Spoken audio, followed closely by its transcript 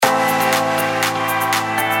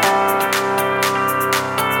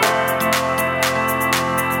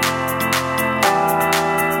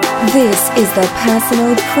This is the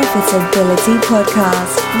Personal Profitability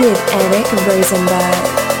Podcast with Eric Rosenberg.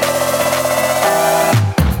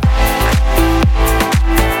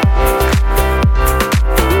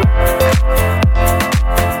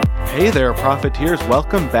 Hey there, profiteers.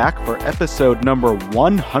 Welcome back for episode number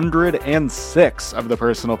 106 of the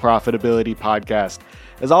Personal Profitability Podcast.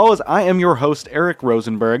 As always, I am your host, Eric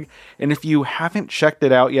Rosenberg, and if you haven't checked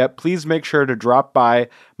it out yet, please make sure to drop by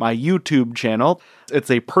my YouTube channel.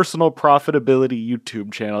 It's a Personal Profitability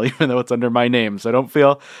YouTube channel, even though it's under my name, so don't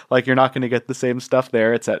feel like you're not going to get the same stuff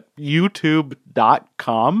there. It's at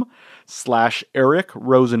youtube.com/Eric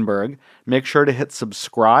Rosenberg. Make sure to hit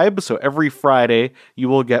subscribe, so every Friday you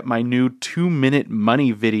will get my new 2-minute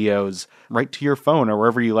money videos right to your phone or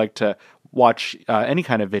wherever you like to watch any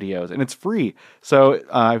kind of videos, and it's free. So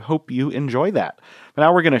I hope you enjoy that. But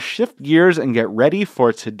now we're going to shift gears and get ready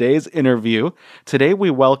for today's interview. Today we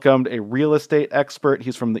welcomed a real estate expert.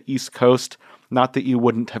 He's from the East Coast. Not that you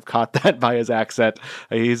wouldn't have caught that by his accent.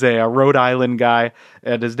 He's a Rhode Island guy,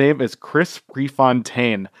 and his name is Chris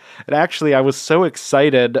Prefontaine. And actually, I was so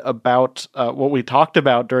excited about what we talked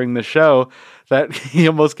about during the show that he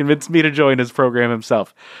almost convinced me to join his program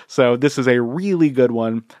himself. So this is a really good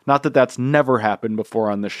one. Not that that's never happened before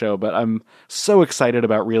on the show, but I'm so excited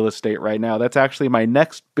about real estate right now. That's actually my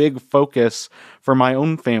next big focus for my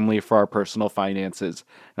own family for our personal finances.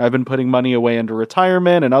 And I've been putting money away into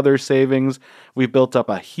retirement and other savings. We've built up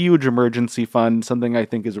a huge emergency fund, something I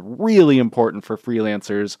think is really important for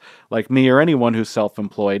freelancers like me or anyone who's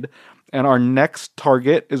self-employed. And our next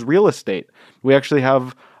target is real estate. We actually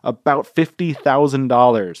have about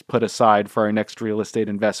 $50,000 put aside for our next real estate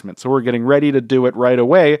investment. So we're getting ready to do it right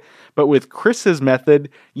away. But with Chris's method,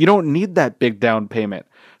 you don't need that big down payment.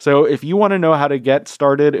 So if you want to know how to get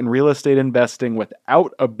started in real estate investing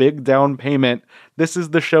without a big down payment, this is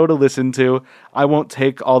the show to listen to. I won't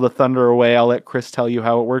take all the thunder away. I'll let Chris tell you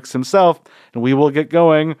how it works himself, and we will get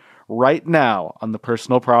going right now on the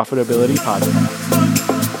Personal Profitability Podcast.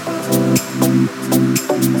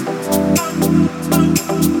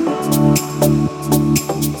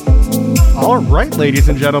 All right, ladies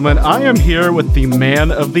and gentlemen, I am here with the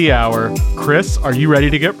man of the hour. Chris, are you ready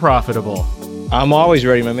to get profitable? I'm always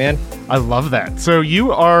ready, my man. I love that. So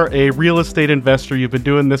you are a real estate investor. You've been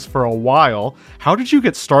doing this for a while. How did you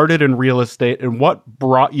get started in real estate, and what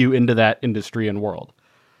brought you into that industry and world?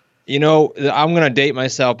 You know, I'm going to date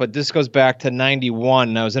myself, but this goes back to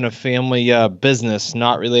 91. I was in a family business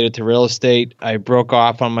not related to real estate. I broke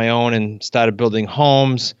off on my own and started building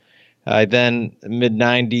homes. I then,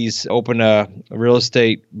 mid-90s, opened a real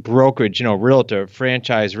estate brokerage, realtor,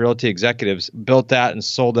 franchise, realty executives, built that and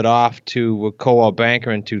sold it off to a Coldwell Banker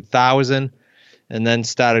in 2000, and then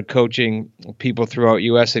started coaching people throughout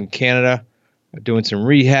U.S. and Canada, doing some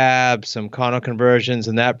rehab, some condo conversions,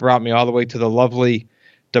 and that brought me all the way to the lovely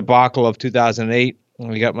debacle of 2008.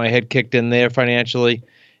 We got my head kicked in there financially,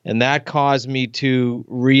 and that caused me to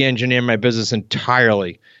re-engineer my business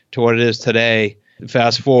entirely to what it is today.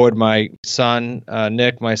 Fast forward, my son,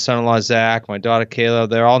 Nick, my son-in-law, Zach, my daughter, Kayla,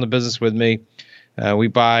 they're all in the business with me. We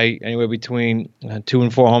buy anywhere between 2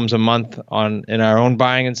 and 4 homes a month in our own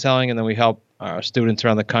buying and selling, and then we help our students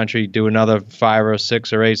around the country do another 5 or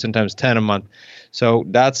 6 or 8, sometimes 10 a month. So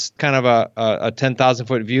that's kind of a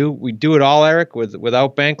 10,000-foot view. We do it all, Eric,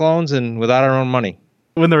 without bank loans and without our own money.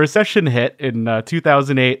 When the recession hit in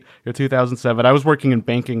 2008 or 2007, I was working in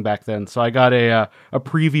banking back then, so I got a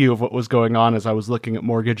preview of what was going on as I was looking at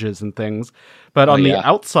mortgages and things. But on the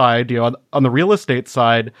outside, on the real estate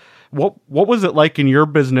side, what was it like in your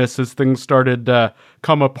business as things started to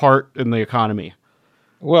come apart in the economy?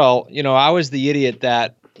 Well, I was the idiot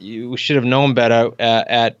that you should have known better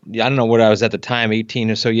I don't know what I was at the time,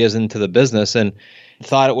 18 or so years into the business, and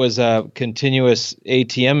thought it was a continuous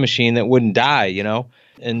ATM machine that wouldn't die,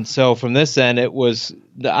 And so from this end, it was,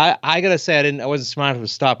 I got to say, I wasn't smart enough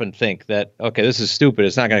to stop and think that, okay, this is stupid.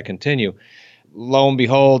 It's not going to continue. Lo and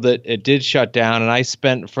behold, it did shut down. And I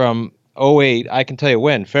spent from 08, I can tell you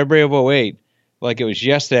when, February of 08, like it was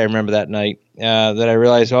yesterday, I remember that night, that I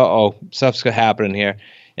realized, stuff's happening here.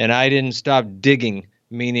 And I didn't stop digging,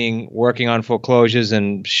 meaning working on foreclosures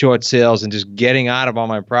and short sales and just getting out of all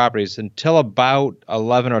my properties until about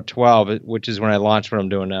 11 or 12, which is when I launched what I'm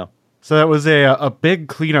doing now. So that was a big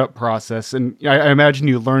cleanup process, and I imagine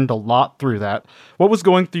you learned a lot through that. What was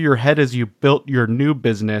going through your head as you built your new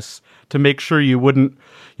business to make sure you wouldn't,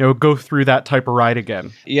 go through that type of ride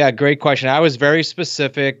again? Yeah, great question. I was very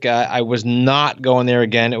specific. I was not going there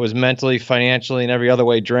again. It was mentally, financially, and every other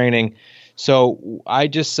way draining. So I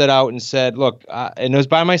just set out and said, look, and it was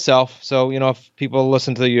by myself. So, if people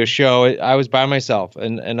listen to your show, I was by myself.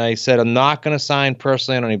 And I said, I'm not going to sign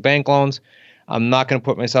personally on any bank loans. I'm not going to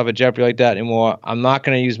put myself at jeopardy like that anymore. I'm not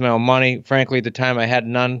going to use my own money. Frankly, at the time, I had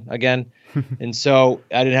none again. And so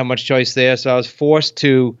I didn't have much choice there. So I was forced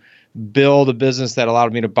to build a business that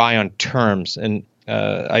allowed me to buy on terms. And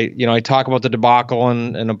I talk about the debacle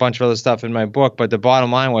and a bunch of other stuff in my book, but the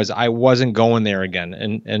bottom line was I wasn't going there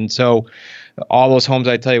again. And so all those homes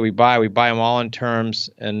I tell you we buy them all on terms.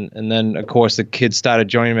 And then, of course, the kids started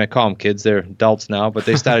joining me. I call them kids. They're adults now, but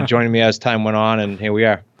they started joining me as time went on, and here we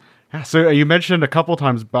are. So you mentioned a couple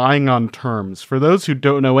times buying on terms. For those who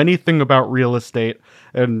don't know anything about real estate,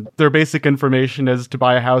 and their basic information is to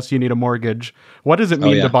buy a house, you need a mortgage. What does it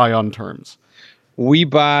mean to buy on terms? We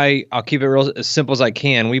buy, I'll keep it real as simple as I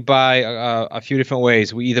can. We buy a few different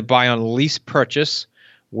ways. We either buy on lease purchase,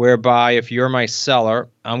 whereby if you're my seller,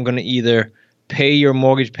 I'm going to either pay your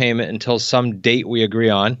mortgage payment until some date we agree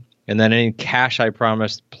on, and then any cash I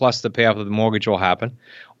promised plus the payoff of the mortgage will happen.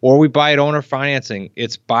 Or we buy it owner financing.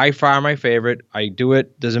 It's by far my favorite. I do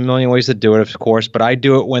it. There's a million ways to do it, of course, but I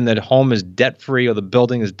do it when the home is debt-free or the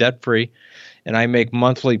building is debt-free, and I make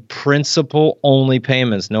monthly principal-only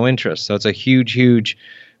payments, no interest. So it's a huge, huge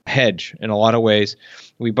hedge in a lot of ways.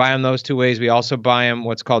 We buy them those two ways. We also buy them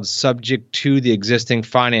what's called subject to the existing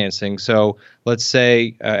financing. So let's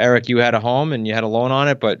say, Eric, you had a home and you had a loan on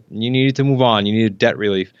it, but you needed to move on. You needed debt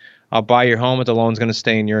relief. I'll buy your home, but the loan's going to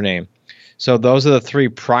stay in your name. So those are the three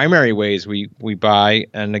primary ways we buy.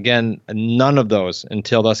 And again, none of those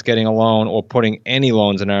entailed us getting a loan or putting any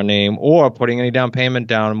loans in our name or putting any down payment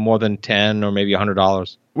down more than $10 or maybe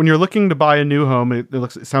 $100. When you're looking to buy a new home,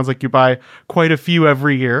 it sounds like you buy quite a few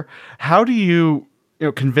every year. How do you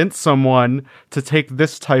convince someone to take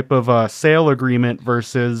this type of a sale agreement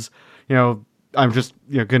versus, I'm just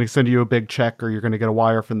going to send you a big check or you're going to get a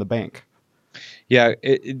wire from the bank? Yeah,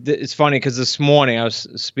 it's funny because this morning I was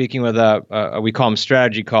speaking with we call them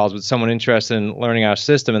strategy calls with someone interested in learning our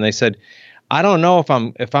system, and they said, "I don't know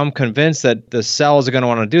if I'm convinced that the sellers are going to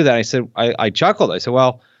want to do that." I said, I chuckled. I said,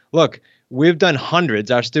 "Well, look, we've done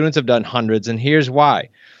hundreds. Our students have done hundreds, and here's why: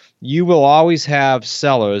 you will always have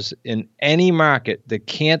sellers in any market that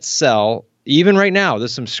can't sell. Even right now,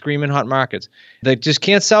 there's some screaming hot markets that just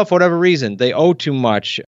can't sell for whatever reason. They owe too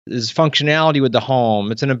much. There's functionality with the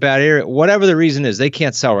home. It's in a bad area. Whatever the reason is, they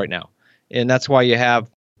can't sell right now. And that's why you have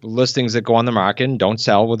listings that go on the market and don't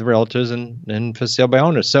sell with realtors and for sale by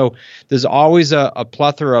owners. So there's always a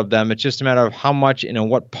plethora of them. It's just a matter of how much and in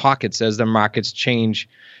what pockets as the markets change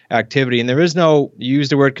activity. And there is no, you use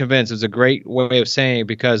the word convince. It's a great way of saying it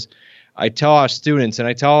because I tell our students and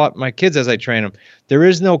I tell my kids as I train them, there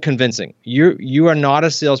is no convincing. You are not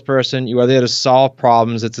a salesperson. You are there to solve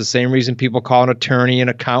problems. It's the same reason people call an attorney, an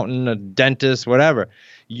accountant, a dentist, whatever.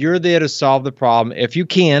 You're there to solve the problem if you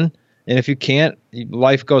can, and if you can't,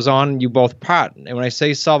 life goes on. You both part. And when I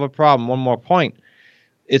say solve a problem, one more point,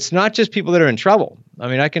 it's not just people that are in trouble. I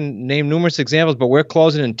mean, I can name numerous examples, but we're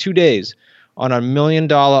closing in 2 days on a $1 million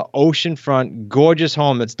oceanfront, gorgeous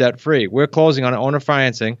home that's debt-free. We're closing on owner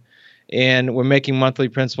financing. And we're making monthly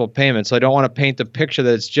principal payments. So I don't want to paint the picture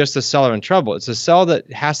that it's just a seller in trouble. It's a seller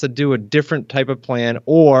that has to do a different type of plan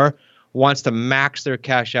or wants to max their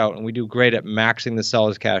cash out. And we do great at maxing the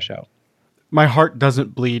seller's cash out. My heart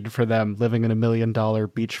doesn't bleed for them living in $1 million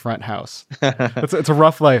beachfront house. It's a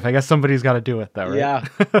rough life. I guess somebody's got to do it, though, right?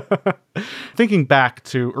 Yeah. Thinking back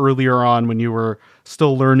to earlier on when you were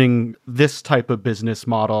still learning this type of business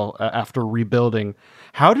model after rebuilding,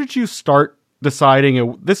 how did you start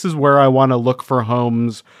deciding this is where I want to look for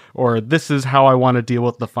homes or this is how I want to deal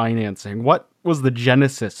with the financing? What was the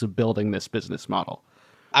genesis of building this business model?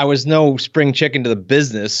 I was no spring chicken to the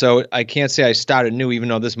business, so I can't say I started new, even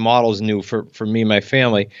though this model is new for me and my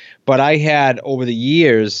family. But I had, over the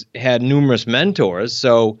years, had numerous mentors.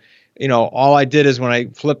 So, all I did is when I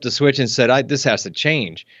flipped the switch and said, this has to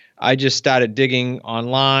change, I just started digging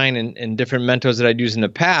online and different mentors that I'd used in the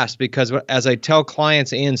past because as I tell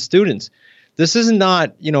clients and students, this is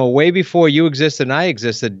not, way before you existed and I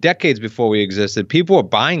existed, decades before we existed. People were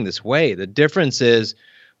buying this way. The difference is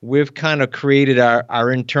we've kind of created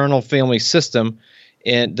our internal family system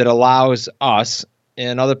and that allows us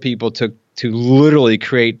and other people to literally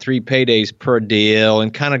create 3 paydays per deal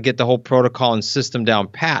and kind of get the whole protocol and system down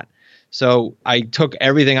pat. So I took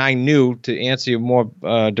everything I knew to answer you more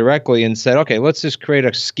directly and said, okay, let's just create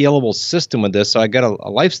a scalable system with this so I get a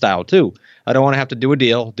lifestyle too. I don't want to have to do a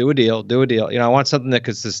deal. I want something that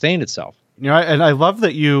could sustain itself. And I love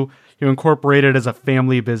that you you incorporate it as a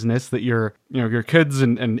family business that your kids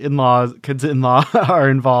and kids-in-law are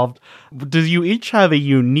involved. Do you each have a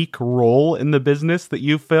unique role in the business that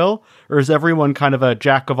you fill, or is everyone kind of a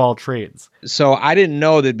jack of all trades? So I didn't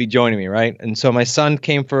know they'd be joining me, right? And so my son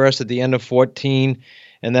came first at the end of 14,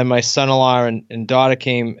 and then my son-in-law and daughter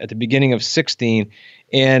came at the beginning of 16,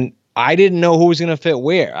 and I didn't know who was going to fit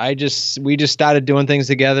where. We just started doing things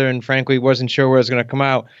together, and frankly, wasn't sure where it was going to come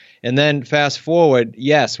out. And then fast forward,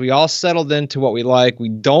 yes, we all settled into what we like. We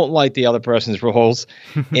don't like the other person's roles.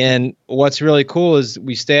 And what's really cool is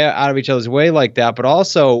we stay out of each other's way like that. But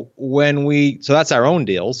also so that's our own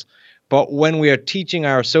deals. But when we are teaching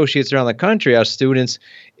our associates around the country, our students,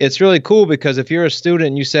 it's really cool because if you're a student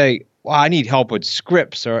and you say, well, I need help with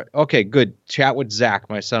scripts, or okay, good. Chat with Zach,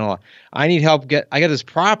 my son-in-law. I need help. I got this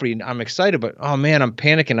property and I'm excited, but oh man, I'm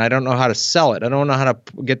panicking. I don't know how to sell it. I don't know how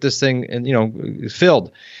to get this thing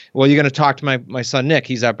filled. Well, you're going to talk to my son, Nick.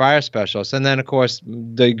 He's our buyer specialist. And then of course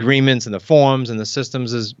the agreements and the forms and the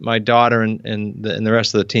systems is my daughter and the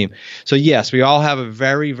rest of the team. So yes, we all have a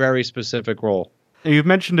very, very specific role. You've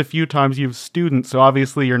mentioned a few times you have students, so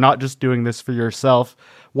obviously you're not just doing this for yourself.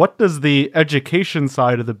 What does the education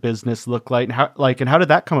side of the business look like, and how did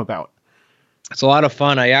that come about? It's a lot of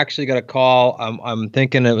fun. I actually got a call. I'm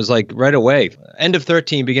thinking it was like right away, end of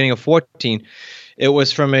 13, beginning of 14. It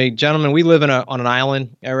was from a gentleman. We live on an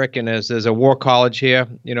island, Eric, and there's a war college here.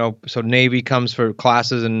 So Navy comes for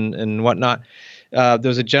classes and whatnot. There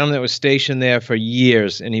was a gentleman that was stationed there for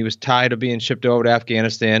years, and he was tired of being shipped over to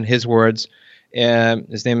Afghanistan. His words. And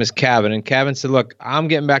his name is Kevin. And Kevin said, look, I'm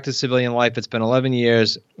getting back to civilian life. It's been 11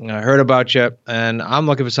 years. And I heard about you, and I'm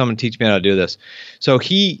looking for someone to teach me how to do this. So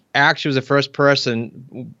he actually was the first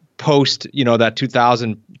person post, that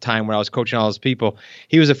 2000 time where I was coaching all those people.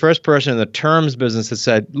 He was the first person in the terms business that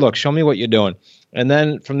said, look, show me what you're doing. And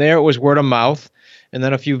then from there, it was word of mouth. And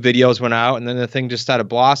then a few videos went out, and then the thing just started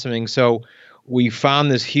blossoming. So we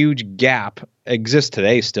found this huge gap, exists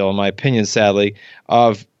today still, in my opinion, sadly,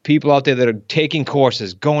 of people out there that are taking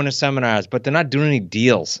courses, going to seminars, but they're not doing any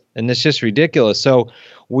deals. And it's just ridiculous. So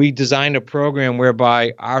we designed a program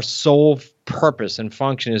whereby our sole purpose and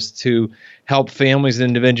function is to help families and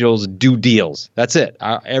individuals do deals. That's it.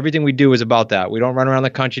 Everything we do is about that. We don't run around the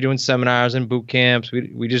country doing seminars and boot camps.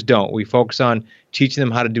 We just don't. We focus on teaching them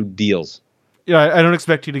how to do deals. Yeah, I don't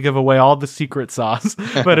expect you to give away all the secret sauce,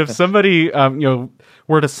 but if somebody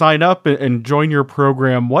were to sign up and join your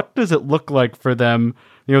program, what does it look like for them?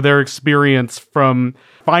 Their experience from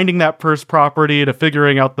finding that first property to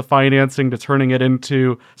figuring out the financing to turning it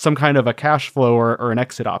into some kind of a cash flow or an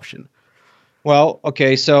exit option. Well,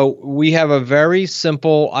 okay, so we have a very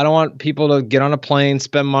simple, I don't want people to get on a plane,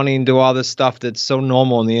 spend money, and do all this stuff that's so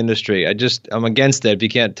normal in the industry. I'm against it if you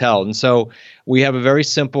can't tell. And so we have a very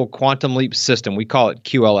simple quantum leap system. We call it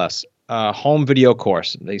QLS, home video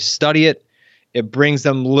course. They study it. It brings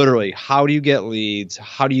them literally, how do you get leads?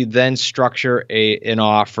 How do you then structure an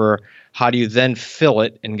offer? How do you then fill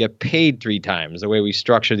it and get paid 3 times, the way we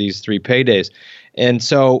structure these 3 paydays? And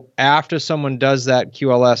so after someone does that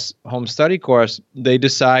QLS home study course, they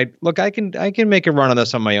decide, look, I can make a run of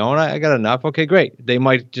this on my own. I got enough. Okay, great. They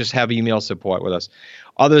might just have email support with us.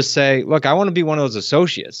 Others say, look, I want to be one of those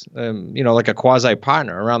associates, like a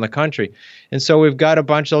quasi-partner around the country. And so we've got a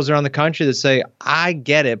bunch of those around the country that say, I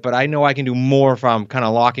get it, but I know I can do more if I'm kind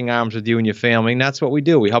of locking arms with you and your family. And that's what we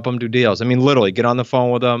do. We help them do deals. I mean, literally, get on the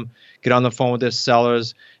phone with them, get on the phone with their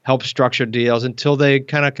sellers, help structure deals until they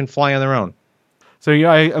kind of can fly on their own. So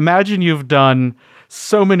I imagine you've done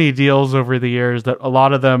so many deals over the years that a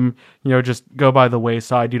lot of them, just go by the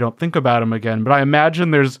wayside. You don't think about them again. But I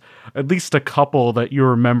imagine there's at least a couple that you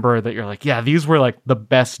remember that you're like, yeah, these were like the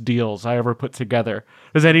best deals I ever put together.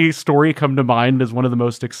 Does any story come to mind as one of the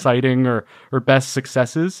most exciting or best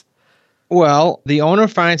successes? Well, the owner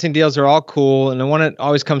financing deals are all cool. And the one that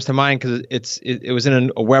always comes to mind, because it was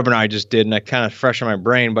in a webinar I just did, and I kind of fresh in my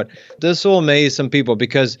brain. But this will amaze some people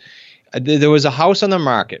because there was a house on the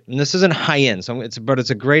market, and this isn't high end, but it's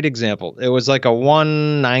a great example. It was like a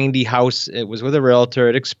 190 house. It was with a realtor.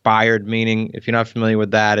 It expired, meaning if you're not familiar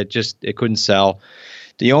with that, it couldn't sell.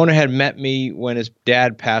 The owner had met me when his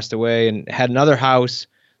dad passed away and had another house.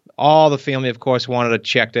 All the family, of course, wanted a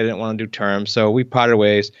check. They didn't want to do terms, so we parted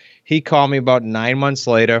ways. He called me about 9 months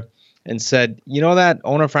later and said, that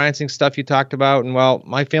owner financing stuff you talked about? And well,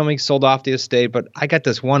 my family sold off the estate, but I got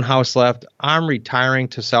this one house left. I'm retiring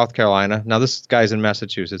to South Carolina. Now, this guy's in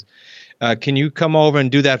Massachusetts. Can you come over and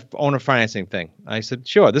do that owner financing thing? I said,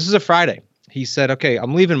 sure. This is a Friday. He said, okay,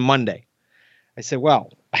 I'm leaving Monday. I said,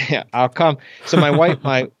 well, I'll come. So my wife,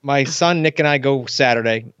 my son, Nick, and I go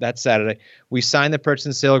Saturday. That's Saturday. We signed the purchase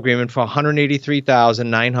and sale agreement for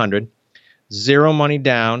 $183,900, zero money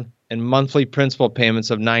down, and monthly principal payments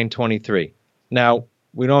of $923. Now,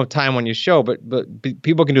 we don't have time on your show, but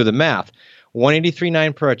people can do the math.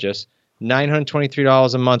 $183,900 purchase,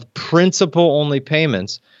 $923 a month, principal only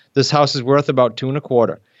payments. This house is worth about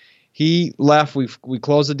 $2.25. He left. We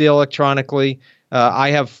closed the deal electronically. I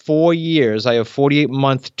have 4 years. I have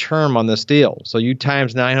 48-month term on this deal. So you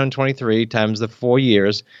times 923 times the 4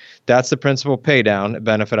 years. That's the principal pay down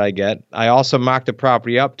benefit I get. I also marked the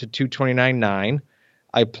property up to $229,900.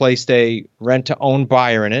 I placed a rent-to-own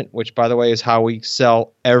buyer in it, which, by the way, is how we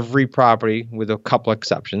sell every property with a couple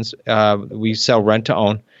exceptions. We sell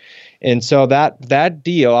rent-to-own. And so that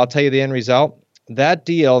deal, I'll tell you the end result, that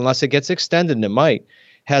deal, unless it gets extended, and it might,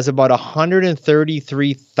 has about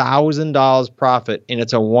 $133,000 profit, and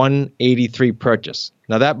it's a $183,000 purchase.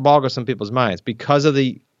 Now, that boggles some people's minds because of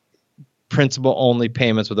the principal-only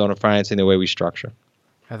payments with owner financing, the way we structure.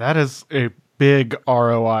 Now, that is a big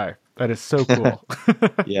ROI. That is so cool.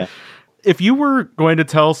 Yeah. If you were going to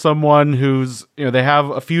tell someone who's, they have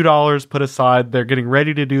a few dollars put aside, they're getting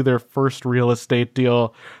ready to do their first real estate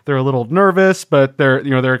deal, they're a little nervous, but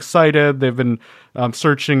they're excited. They've been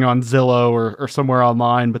searching on Zillow or somewhere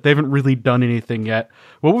online, but they haven't really done anything yet.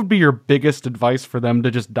 What would be your biggest advice for them to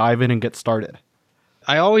just dive in and get started?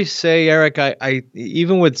 I always say, Eric, I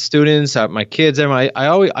even with students, my kids, I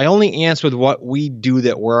only answer with what we do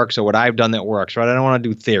that works or what I've done that works, right? I don't want to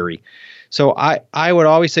do theory. So I would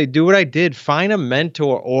always say, do what I did. Find a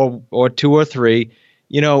mentor or two or three.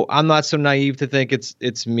 I'm not so naive to think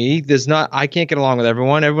it's me. I can't get along with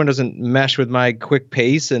everyone. Everyone doesn't mesh with my quick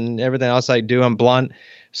pace and everything else I do. I'm blunt.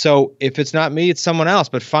 So if it's not me, it's someone else.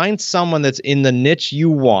 But find someone that's in the niche you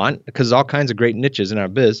want, because there's all kinds of great niches in our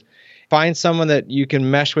biz. Find someone that you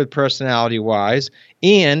can mesh with personality-wise.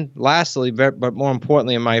 And lastly, but more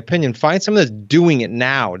importantly, in my opinion, find someone that's doing it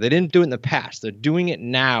now. They didn't do it in the past. They're doing it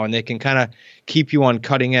now, and they can kind of keep you on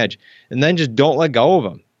cutting edge. And then just don't let go of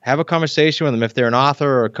them. Have a conversation with them. If they're an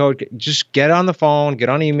author or a coach, just get on the phone, get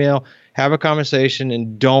on email, have a conversation,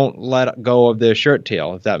 and don't let go of their shirt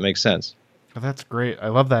tail, if that makes sense. Oh, that's great. I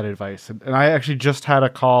love that advice. And I actually just had a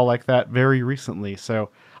call like that very recently, so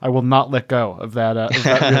I will not let go of that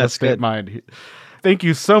real estate mind. Thank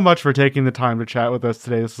you so much for taking the time to chat with us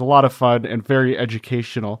today. This is a lot of fun and very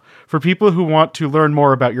educational. For people who want to learn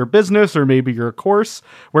more about your business or maybe your course,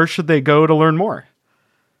 where should they go to learn more?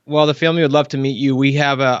 Well, the family would love to meet you. We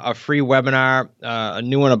have a free webinar, a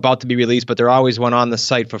new one about to be released, but there's always one on the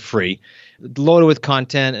site for free. Loaded with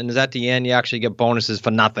content, and at the end, you actually get bonuses for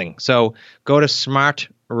nothing. So go to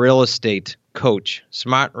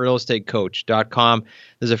smartrealestatecoach.com.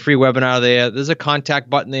 There's a free webinar there. There's a contact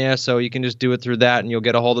button there, so you can just do it through that, and you'll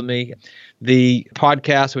get a hold of me. The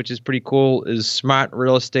podcast, which is pretty cool, is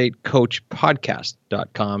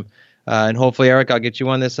smartrealestatecoachpodcast.com. And hopefully, Eric, I'll get you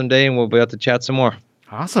on this someday, and we'll be able to chat some more.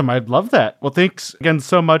 Awesome. I'd love that. Well, thanks again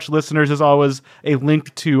so much, listeners. As always, a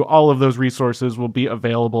link to all of those resources will be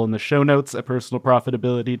available in the show notes at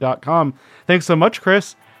personalprofitability.com. Thanks so much,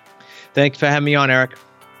 Chris. Thanks for having me on, Eric.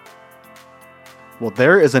 Well,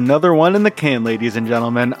 there is another one in the can, ladies and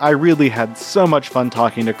gentlemen. I really had so much fun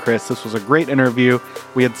talking to Chris. This was a great interview.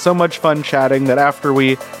 We had so much fun chatting that after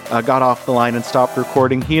we got off the line and stopped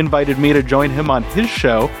recording, he invited me to join him on his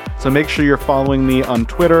show. So make sure you're following me on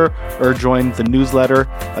Twitter or join the newsletter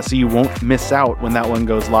so you won't miss out when that one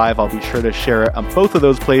goes live. I'll be sure to share it on both of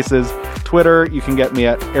those places. Twitter, you can get me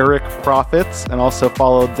at Eric Profits, and also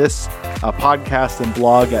follow this podcast and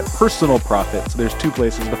blog at Personal Profits. So there's two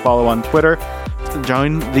places to follow on Twitter.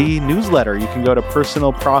 Join the newsletter. You can go to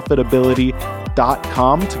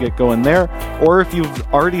personalprofitability.com to get going there. Or if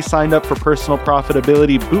you've already signed up for Personal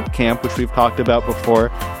Profitability Bootcamp, which we've talked about before,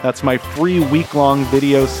 that's my free week-long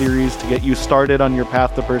video series to get you started on your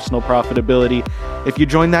path to personal profitability. If you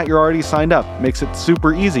join that, you're already signed up. Makes it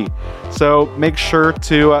super easy. So make sure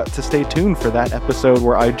to stay tuned for that episode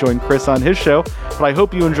where I join Chris on his show. But I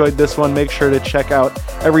hope you enjoyed this one. Make sure to check out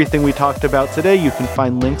everything we talked about today. You can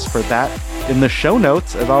find links for that in the show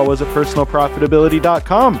notes, as always, at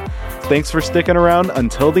personalprofitability.com. Thanks for sticking around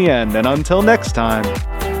until the end, and until next time,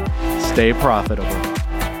 stay profitable.